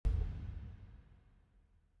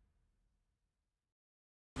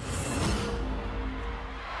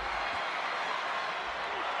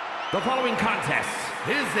The following contest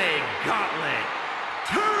is a Gauntlet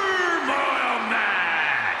Turmoil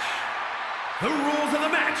match. The rules of the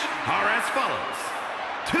match are as follows.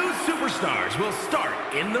 Two superstars will start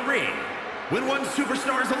in the ring. When one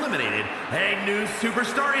superstar is eliminated, a new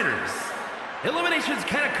superstar enters. Eliminations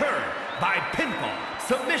can occur by pinfall,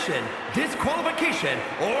 submission, disqualification,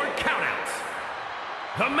 or countouts.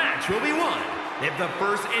 The match will be won if the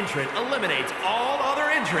first entrant eliminates all other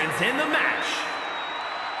entrants in the match.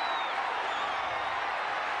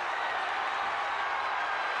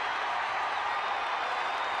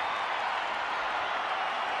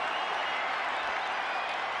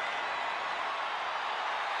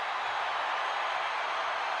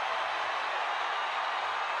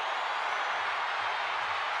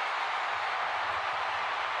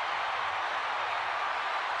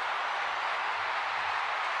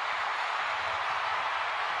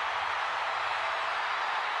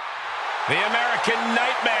 The American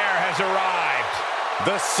Nightmare has arrived.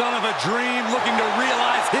 The son of a dream looking to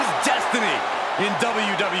realize his destiny in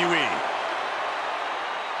WWE.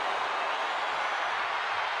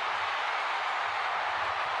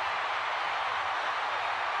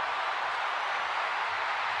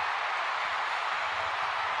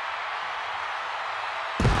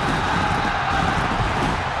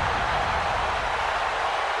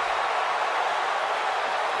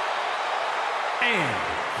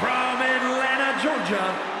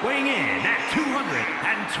 Georgia, weighing in at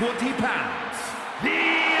 220 pounds, the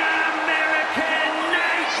American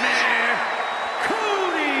Nightmare,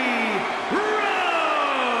 Cody Rhodes.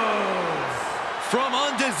 From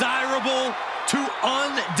undesirable to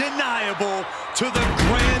undeniable to the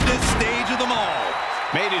grandest stage of them all.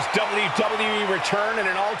 Made his WWE return in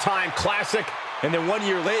an all-time classic, and then 1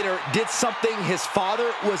 year later did something his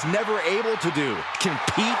father was never able to do.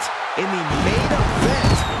 Compete in the main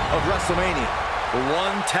event of WrestleMania.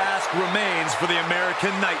 One task remains for the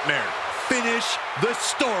American Nightmare. Finish the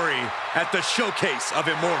story at the Showcase of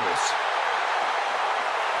Immortals.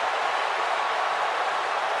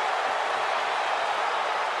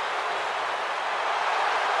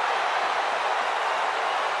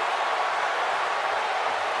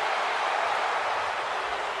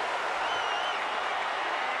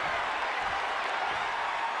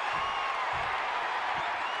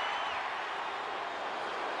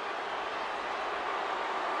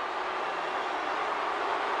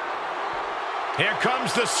 Here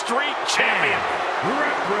comes the Street Champion,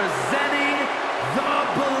 representing the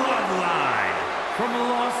Bloodline, from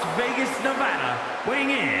Las Vegas, Nevada, weighing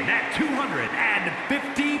in at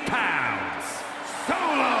 250 pounds,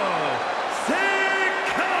 Solo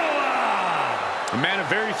Sikoa. A man of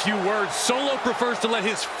very few words, Solo prefers to let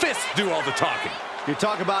his fists do all the talking. You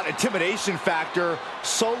talk about intimidation factor,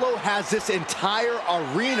 Solo has this entire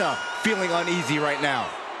arena feeling uneasy right now.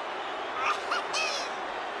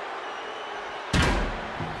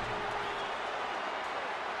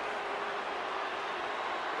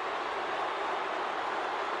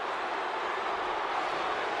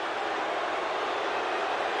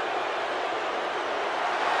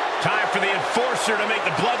 Time for the Enforcer to make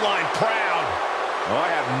the Bloodline proud. Oh, I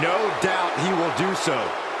have no doubt he will do so.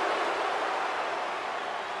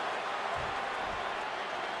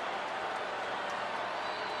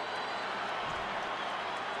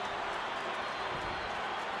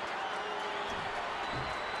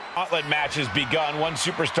 Gauntlet match has begun. One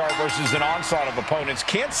superstar versus an onslaught of opponents.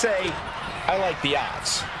 Can't say I like the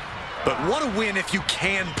odds. But what a win if you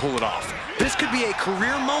can pull it off. This could be a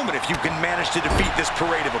career moment if you can manage to defeat this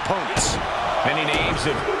parade of opponents. Many names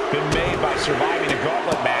have been made by surviving a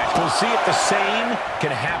gauntlet match. We'll see if the same can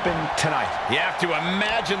happen tonight. You have to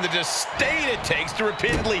imagine the disdain it takes to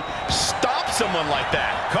repeatedly stop someone like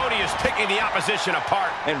that. Cody is picking the opposition apart.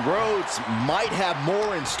 And Rhodes might have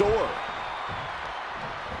more in store.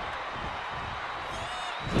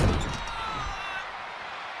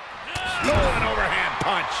 An overhand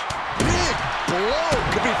punch. Big blow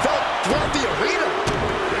could be felt throughout the arena.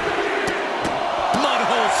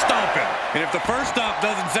 Mudhole stomping. And if the first stomp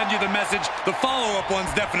doesn't send you the message, the follow-up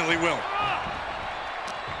ones definitely will.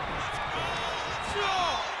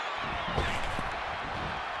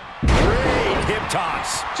 Great hip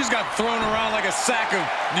toss. Just got thrown around like a sack of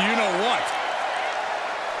you-know-what.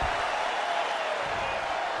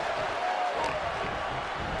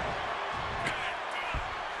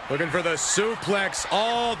 Looking for the suplex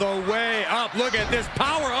all the way up. Look at this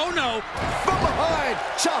power. Oh, no. From behind.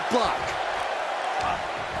 Chop block.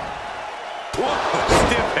 Whoa,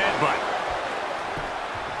 stiff headbutt.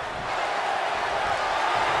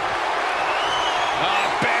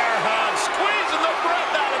 Bear hug. Squeezing the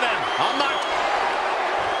breath out of them.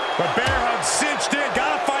 The bear hug cinched in.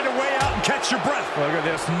 Gotta find a way catch your breath. Look at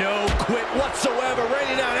this, no quit whatsoever,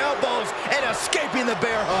 raining down elbows and escaping the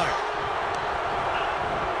bear hug.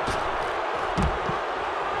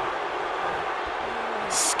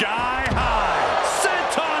 Sky high,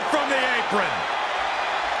 senton from the apron.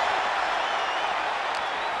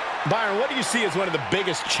 Byron, what do you see as one of the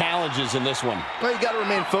biggest challenges in this one? Well, you got to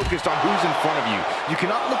remain focused on who's in front of you. You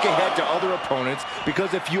cannot look ahead to other opponents,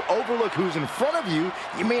 because if you overlook who's in front of you,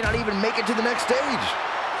 you may not even make it to the next stage.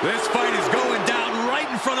 This fight is going down right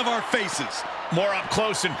in front of our faces. More up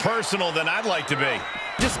close and personal than I'd like to be.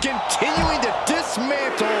 Just continuing to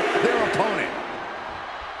dismantle their opponent.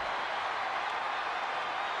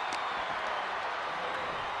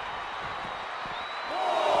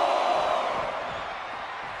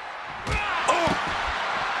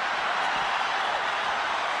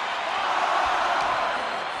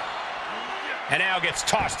 And now gets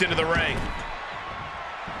tossed into the ring.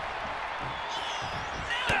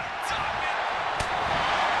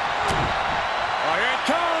 Oh, here it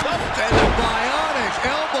comes. And a bionic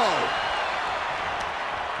elbow.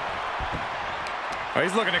 Oh,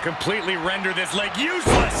 he's looking to completely render this leg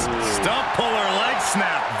useless. Stump puller leg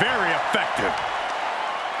snap. Very effective.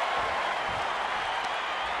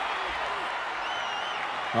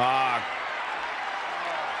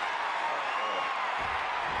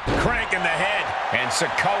 Crank in the head. And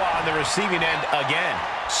Sikoa on the receiving end again.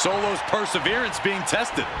 Solo's perseverance being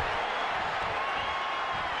tested.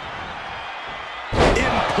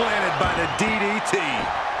 Implanted by the DDT.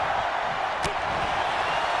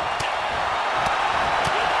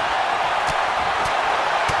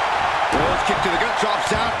 Rhodes kick to the gut,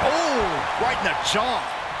 drops down. Oh, right in the jaw.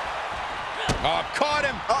 Oh, caught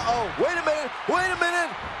him. Uh-oh, wait a minute, wait a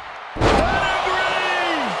minute.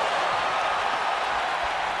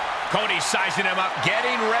 Cody sizing him up,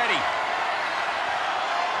 getting ready.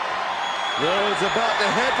 Rhodes about to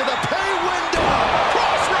head to the pay window.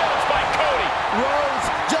 Crossroads by Cody. Rhodes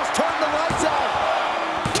just turned the lights out.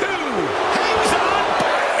 2. Hangs on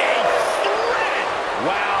by a thread.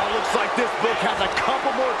 Wow, looks like this book has a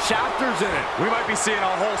couple more chapters in it. We might be seeing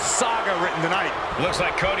a whole saga written tonight. Looks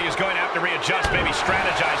like Cody is going to have to readjust, maybe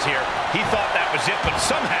strategize here. He thought that was it, but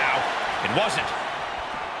somehow it wasn't.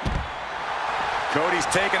 Cody's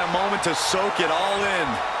taking a moment to soak it all in.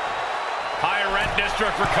 High rent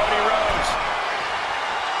district for Cody Rhodes.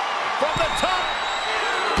 From the top.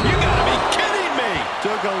 You gotta be kidding me.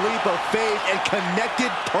 Took a leap of faith and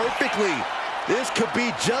connected perfectly. This could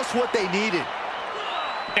be just what they needed.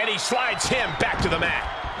 And he slides him back to the mat.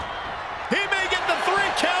 He may get the 3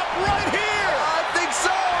 count right here. I think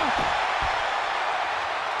so.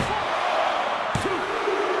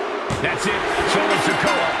 That's it. Solo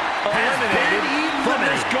Sikoa eliminated from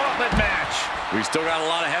this gauntlet match. We still got a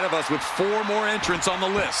lot ahead of us with 4 more entrants on the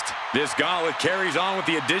list. This gauntlet carries on with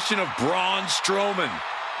the addition of Braun Strowman.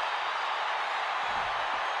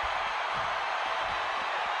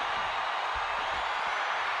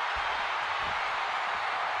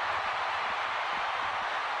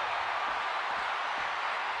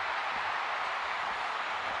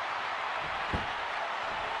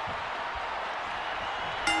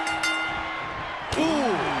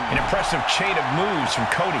 Impressive chain of moves from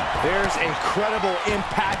Cody. There's incredible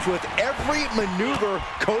impact with every maneuver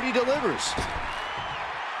Cody delivers.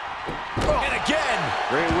 And again.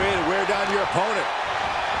 Great way to wear down your opponent.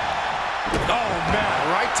 Oh, man,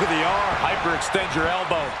 right to the arm. Hyperextend your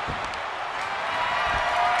elbow.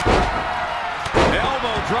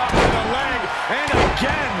 Elbow drop to the leg, and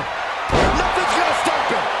again. Nothing's going to stop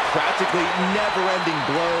him. Practically never-ending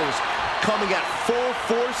blows coming at full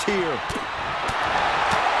force here.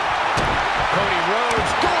 Cody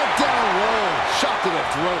Rhodes going down low. Shot to the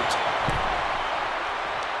throat.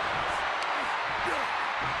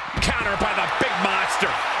 Counter by the big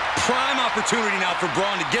monster. Prime opportunity now for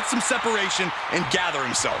Braun to get some separation and gather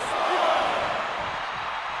himself.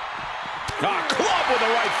 Club with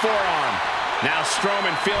the right forearm. Now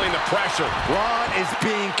Strowman feeling the pressure. Braun is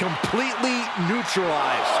being completely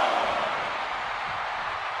neutralized.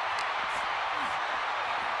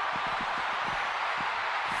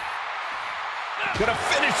 Gonna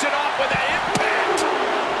finish it off with that impact.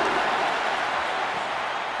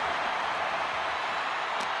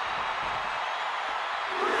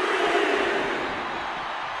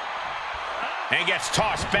 And gets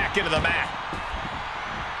tossed back into the mat.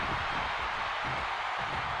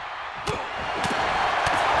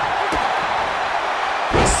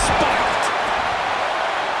 Spiked.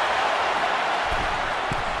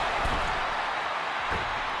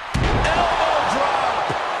 Elbow drop.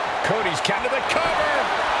 Cody's counter the cover.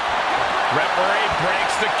 Referee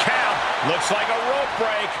breaks the count. Looks like a rope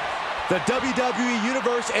break. The WWE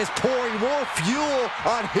Universe is pouring more fuel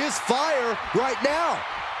on his fire right now.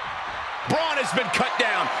 Braun has been cut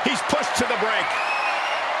down. He's pushed to the brink.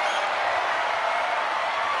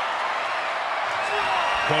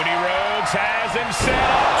 Cody Rhodes has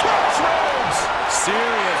himself. Drops Rhodes.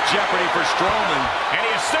 Serious jeopardy for Strowman. And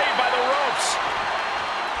he is saved by the ropes.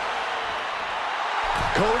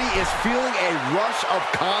 Cody is feeling a rush of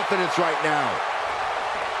confidence right now.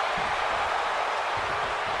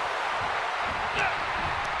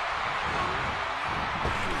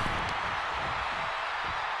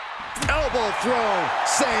 Elbow throw,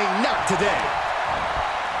 saying not today.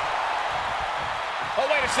 Oh,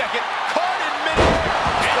 wait a second. Caught in midair.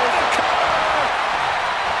 And the cover.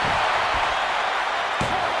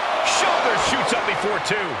 Shoulder shoots up before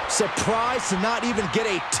two. Surprised to not even get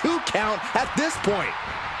a 2 count at this point.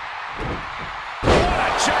 What a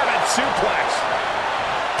German suplex.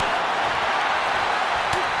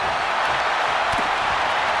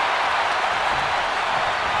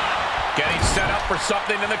 Getting set up for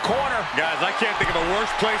something in the corner. Guys, I can't think of a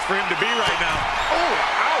worse place for him to be right now. Oh,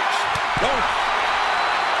 ouch. Oh.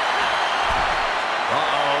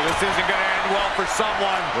 Uh-oh, this isn't going to end well for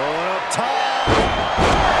someone. Going up top.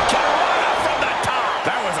 Carolina from the top.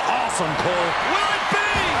 That was awesome, Cole. Will it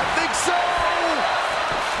be? I think so.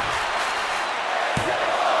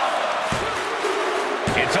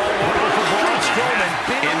 It's all over for Braun Strowman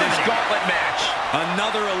in this gauntlet match.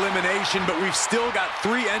 Another elimination, but we've still got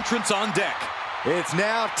 3 entrants on deck. It's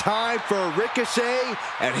now time for Ricochet,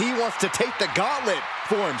 and he wants to take the gauntlet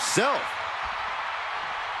for himself.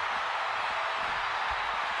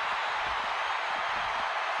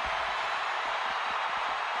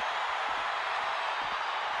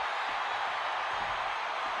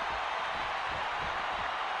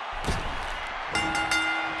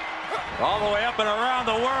 All the way up and around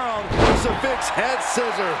the world. Crucifix head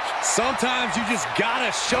scissors. Sometimes you just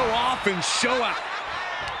gotta show off and show out.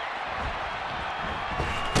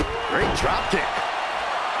 Great drop kick.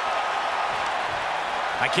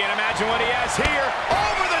 I can't imagine what he has here.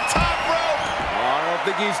 Over the top rope. I don't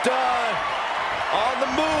think he's done. On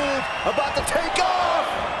the move, about to take off.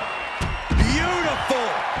 Beautiful.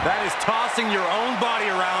 That is tossing your own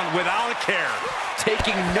body around without a care.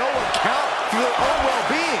 Taking no account for their own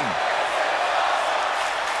well-being.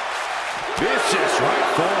 Vicious right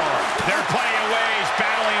forearm. There are plenty of ways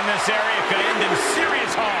battling in this area could end in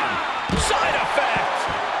serious harm. Side effect.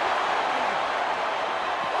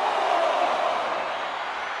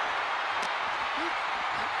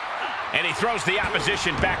 And he throws the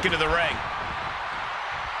opposition back into the ring.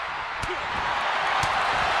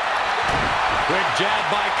 Quick jab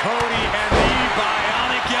by Cody and the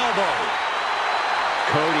bionic elbow.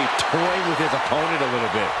 Cody toying with his opponent a little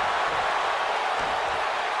bit.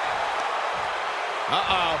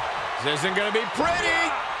 Uh-oh. This isn't going to be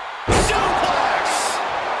pretty. Suplex!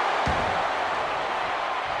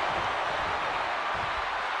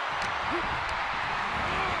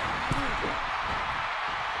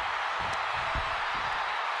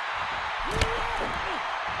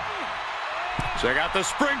 Check out the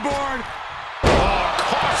springboard. Oh,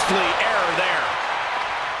 costly error there.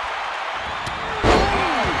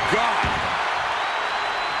 Oh, God.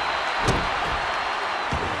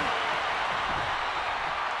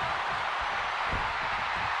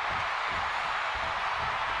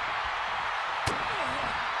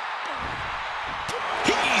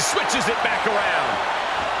 He switches it back around.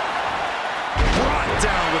 Brought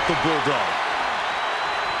down with the bulldog.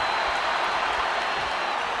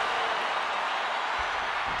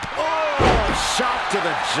 Shot to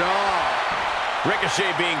the jaw.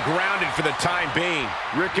 Ricochet being grounded for the time being.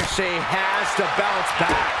 Ricochet has to bounce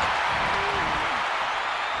back.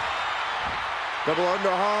 Double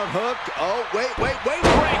underarm hook. Oh, wait. Great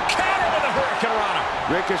counter with a Hurricanrana.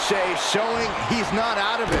 Ricochet showing he's not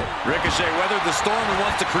out of it. Ricochet weathered the storm and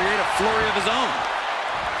wants to create a flurry of his own.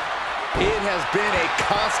 It has been a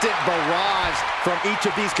constant barrage from each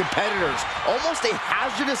of these competitors. Almost a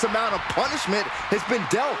hazardous amount of punishment has been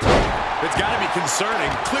dealt. It's got to be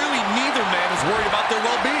concerning. Clearly, neither man is worried about their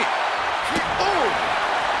well-being. Oh!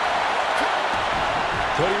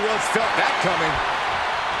 Cody Rhodes felt that coming.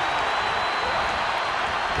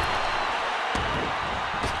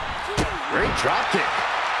 Great drop kick.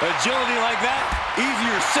 Agility like that,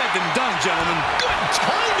 easier said than done, gentlemen. Good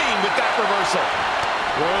timing with that reversal.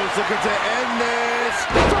 Rhodes looking to end this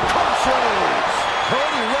for crossroads.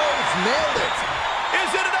 Cody Rhodes nailed it.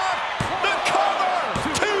 Is it enough? The cover!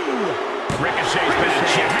 2! Ricochet's been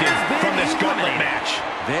ejected from this gauntlet match.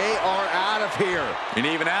 They are out of here. And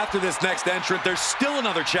even after this next entrant, there's still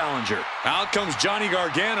another challenger. Out comes Johnny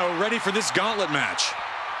Gargano, ready for this gauntlet match.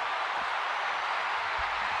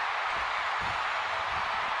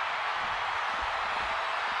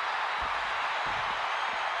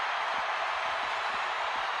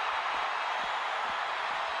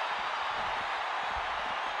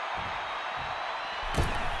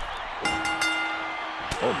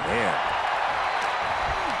 Oh, man.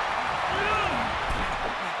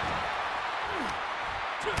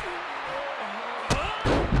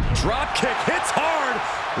 Drop kick hits hard,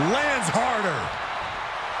 lands harder.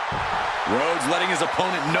 Rhodes letting his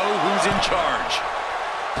opponent know who's in charge.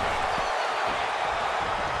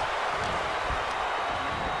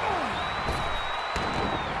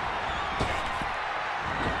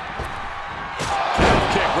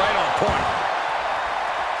 Kick right on point.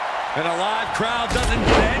 And a live crowd doesn't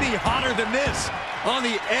get any hotter than this. On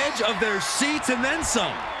the edge of their seats and then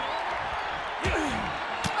some.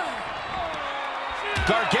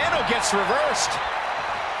 Gargano gets reversed.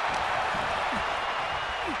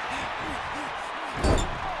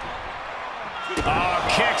 Oh,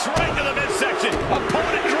 kicks right to the midsection.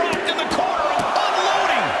 Opponent dropped in the corner,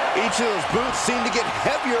 unloading. Each of those boots seem to get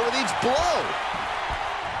heavier with each blow.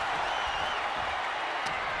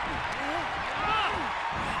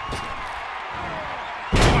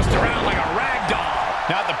 Tossed around like a rag doll.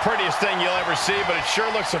 Not the prettiest thing you'll ever see, but it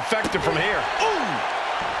sure looks effective from here. Ooh!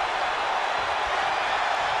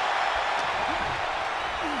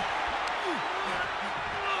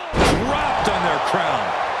 Crown.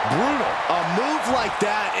 Brutal. A move like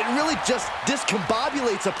that, it really just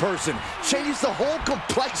discombobulates a person. Changes the whole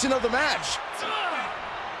complexion of the match.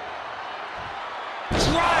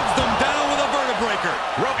 Drives them down with a vertebraker.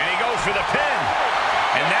 And he goes for the pin.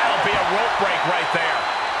 And that'll be a rope break right there.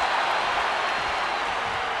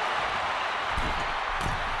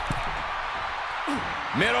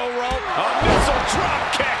 Middle rope. A missile drop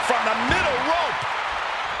kick from the middle rope.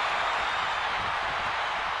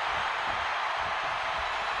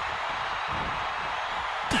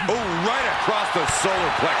 Oh, right across the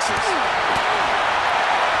solar plexus.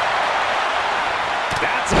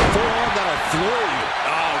 That's a forearm that'll floor you.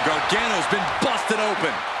 Oh, Gargano's been busted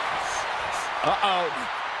open. Uh-oh.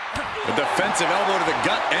 A defensive elbow to the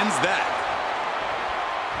gut ends that.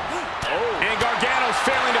 Oh. And Gargano's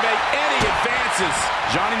failing to make any advances.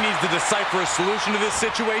 Johnny needs to decipher a solution to this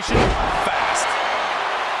situation fast.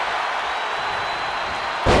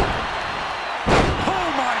 Oh,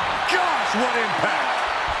 my gosh, what impact.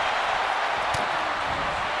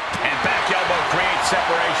 Creates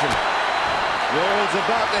separation. Rhodes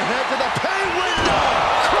about to head to the pay window.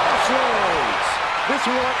 Crossroads. This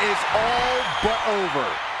one is all but over.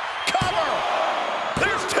 Cover.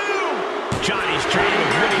 There's two. Johnny's dream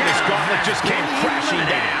of winning this gauntlet just came crashing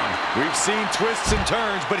down. We've seen twists and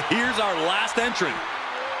turns, but here's our last entrant.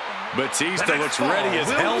 Batista looks ready as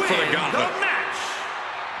hell for the gauntlet.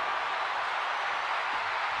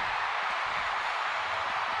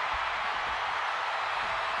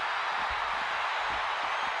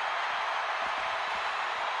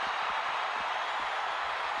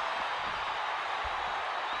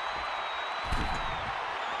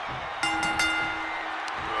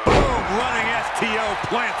 Running STO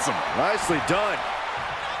plants him. Nicely done.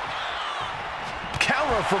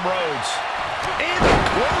 Counter from Rhodes. And a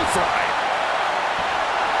clothesline.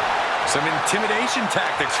 Some intimidation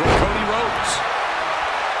tactics from Cody Rhodes.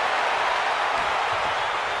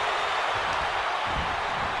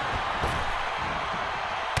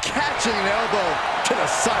 Catching an elbow to the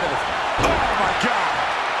side of it. Oh, my God.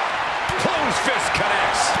 Closed fist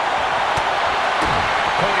connects.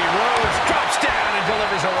 Cody Rhodes drops down and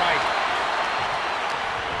delivers a right.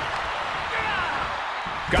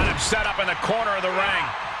 Got him set up in the corner of the ring.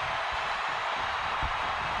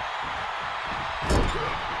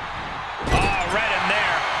 Oh, right in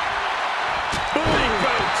there. Big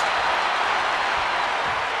boot.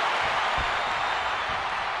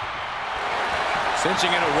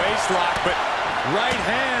 Cinching in a waist lock, but right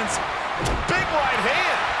hands. Big right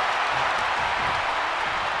hand.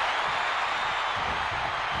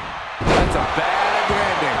 That's a bad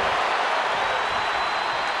landing.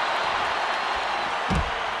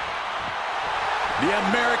 The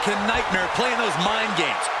American Nightmare playing those mind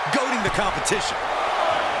games, goading the competition.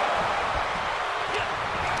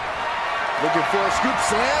 Looking for a scoop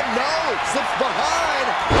slam. No, slips behind.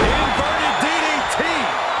 Inverted DDT.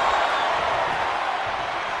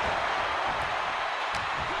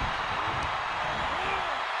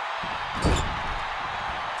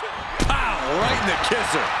 Pow, right in the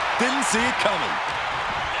kisser. Didn't see it coming.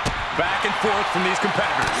 Back and forth from these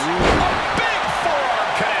competitors. A big forearm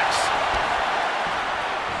connects.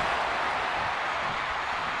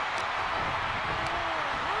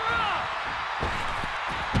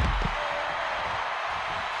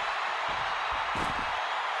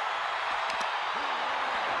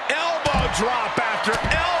 Elbow drop after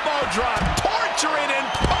elbow drop, torturing and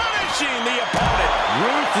punishing the opponent.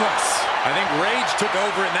 Ruthless. I think rage took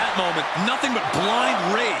over in that moment. Nothing but blind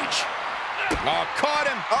rage. Oh, caught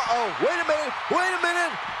him. Uh-oh, wait a minute, wait a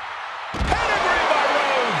minute. Pedigree by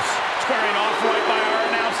Rhodes. Squaring off right by our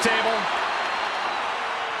announce table.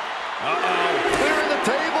 Uh-oh. Clearing the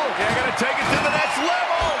table. They're going to take it to the next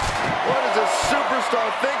level. What is this superstar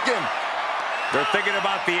thinking? They're thinking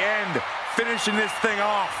about the end, finishing this thing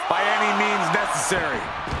off by any means necessary.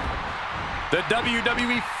 The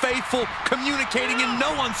WWE faithful communicating in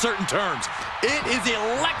no uncertain terms. It is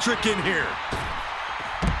electric in here.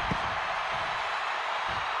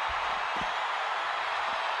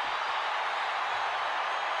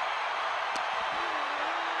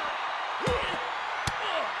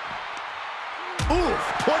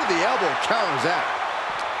 Oof, point of the elbow counters that.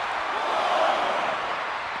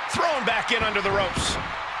 Thrown back in under the ropes.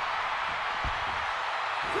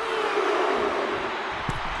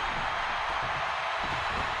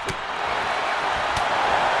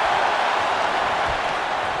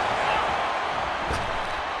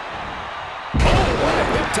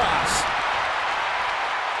 Toss.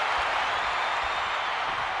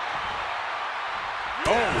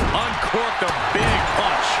 Oh, uncorked a big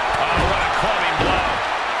punch. Oh, what a clubbing blow.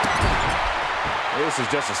 This is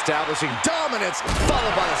just establishing dominance,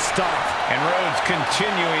 followed by a stomp. And Rhodes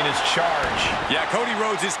continuing his charge. Yeah, Cody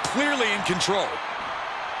Rhodes is clearly in control.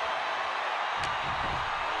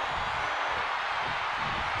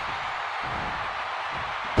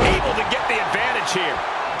 Able to get the advantage here.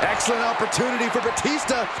 Excellent opportunity for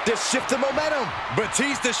Batista to shift the momentum.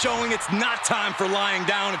 Batista showing it's not time for lying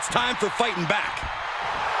down, it's time for fighting back.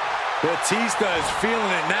 Batista is feeling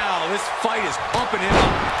it now. This fight is pumping him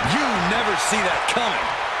up. You never see that coming.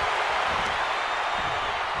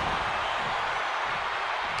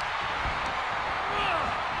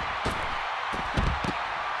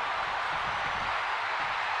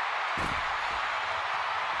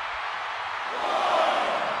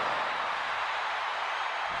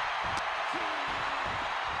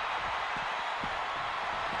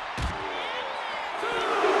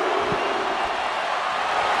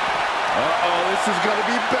 This is gonna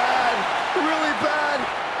be bad, really bad.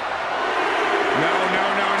 No,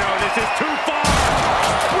 this is too far.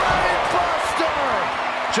 Brainbuster!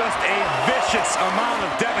 Just a vicious amount of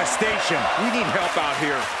devastation. We need help out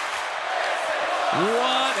here.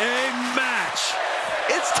 What a match.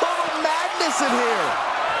 It's total madness in here.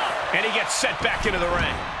 And he gets set back into the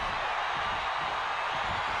ring.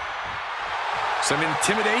 Some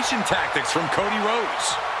intimidation tactics from Cody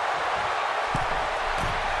Rhodes.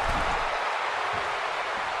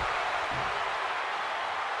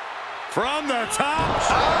 From the top.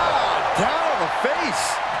 Down on the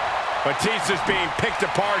face. Batista's being picked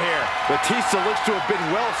apart here. Batista looks to have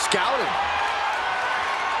been well scouted.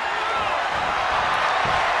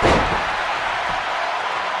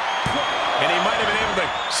 And he might have been able to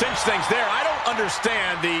cinch things there. I don't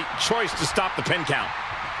understand the choice to stop the pin count.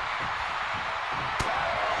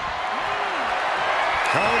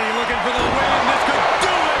 Cody looking for the win. This could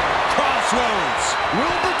do it. Crossroads.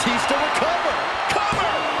 Will Batista recover?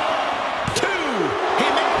 Cover! Two! He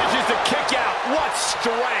manages to kick out. What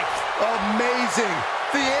strength! Amazing.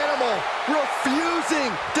 The animal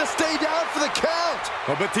refusing to stay down for the count.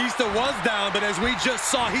 Well, Batista was down, but as we just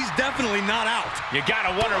saw, he's definitely not out. You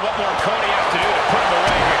gotta wonder what more Cody has to do to put him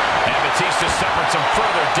away here. And Batista suffered some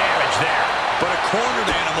further damage there. But a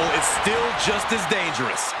cornered animal is still just as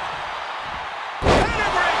dangerous.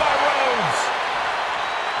 Pedigree by Rhodes!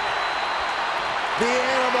 The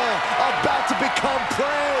animal about to become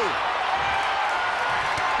prey.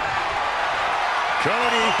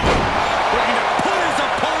 Cody looking to put his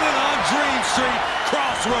opponent on Dream Street.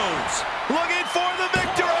 Crossroads. Looking for the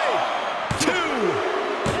victory! Two!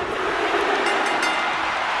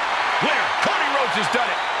 Winner, Cody Rhodes has done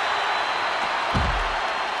it.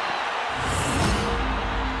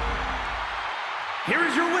 Here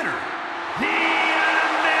is your winner, the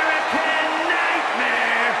American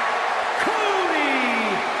Nightmare,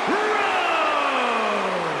 Cody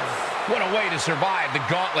Rhodes! What a way to survive the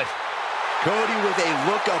gauntlet. Cody with a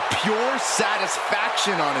look of pure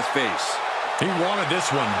satisfaction on his face. He wanted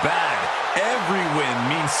this one bad. Every win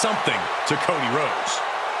means something to Cody Rhodes.